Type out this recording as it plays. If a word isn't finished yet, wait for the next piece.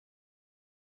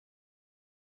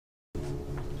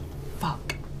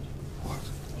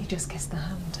just kissed the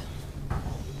hand. How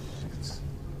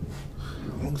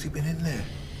long's he been in there?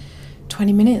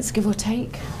 20 minutes, give or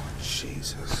take.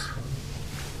 Jesus.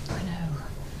 I know.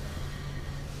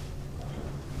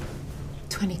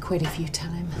 20 quid if you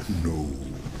tell him. No.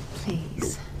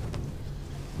 Please.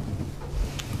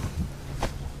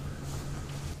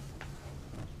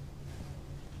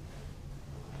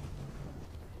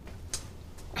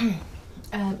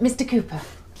 Mr. Cooper.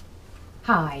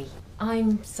 Hi,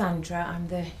 I'm Sandra. I'm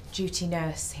the duty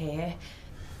nurse here.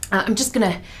 I'm just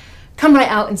gonna come right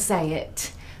out and say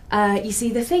it. You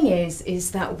see, the thing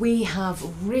is that we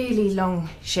have really long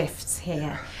shifts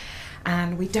here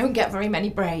and we don't get very many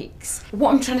breaks.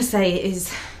 What I'm trying to say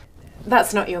is,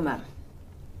 that's not your mum.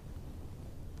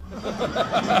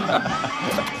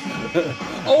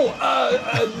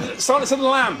 Silence of the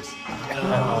Lambs.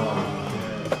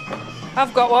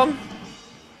 I've got one.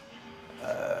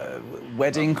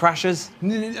 Wedding Crashers?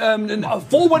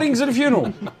 4 weddings and a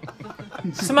funeral.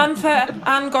 Samantha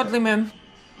and Godlyman,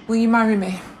 will you marry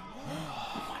me?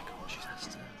 Oh my God, she's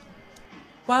asked her.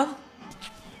 Well,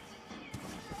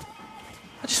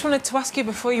 I just wanted to ask you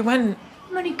before you went.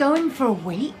 I'm only going for a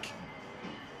week.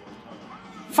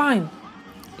 Fine.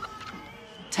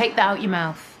 Take that out your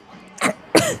mouth.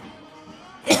 Isn't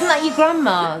that your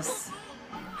grandma's?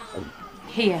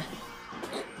 Here.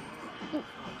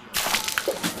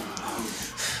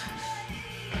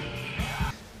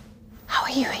 How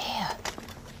are you here?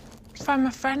 Find my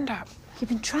friend out. You've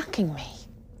been tracking me.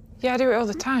 Yeah, I do it all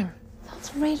the time.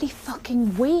 That's really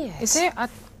fucking weird. Is it?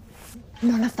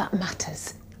 None of that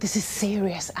matters. This is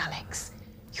serious, Alex.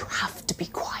 You have to be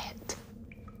quiet.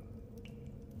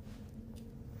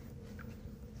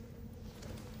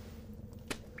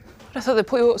 I thought they'd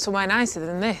put you up somewhere nicer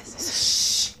than this.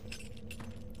 Shh.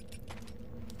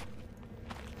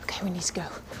 Okay, we need to go.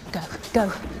 Go,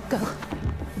 go, go.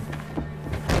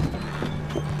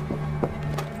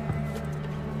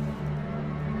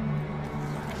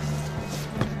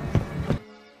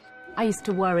 I used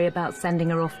to worry about sending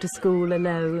her off to school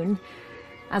alone.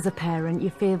 As a parent,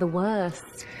 you fear the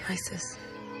worst. Isis.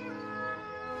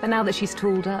 But now that she's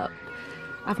tooled up,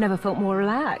 I've never felt more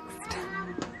relaxed.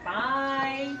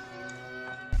 Bye.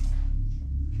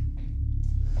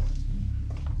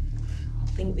 I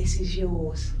think this is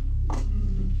yours.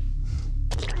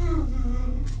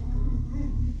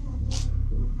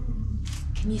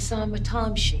 Can you sign my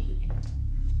timesheet?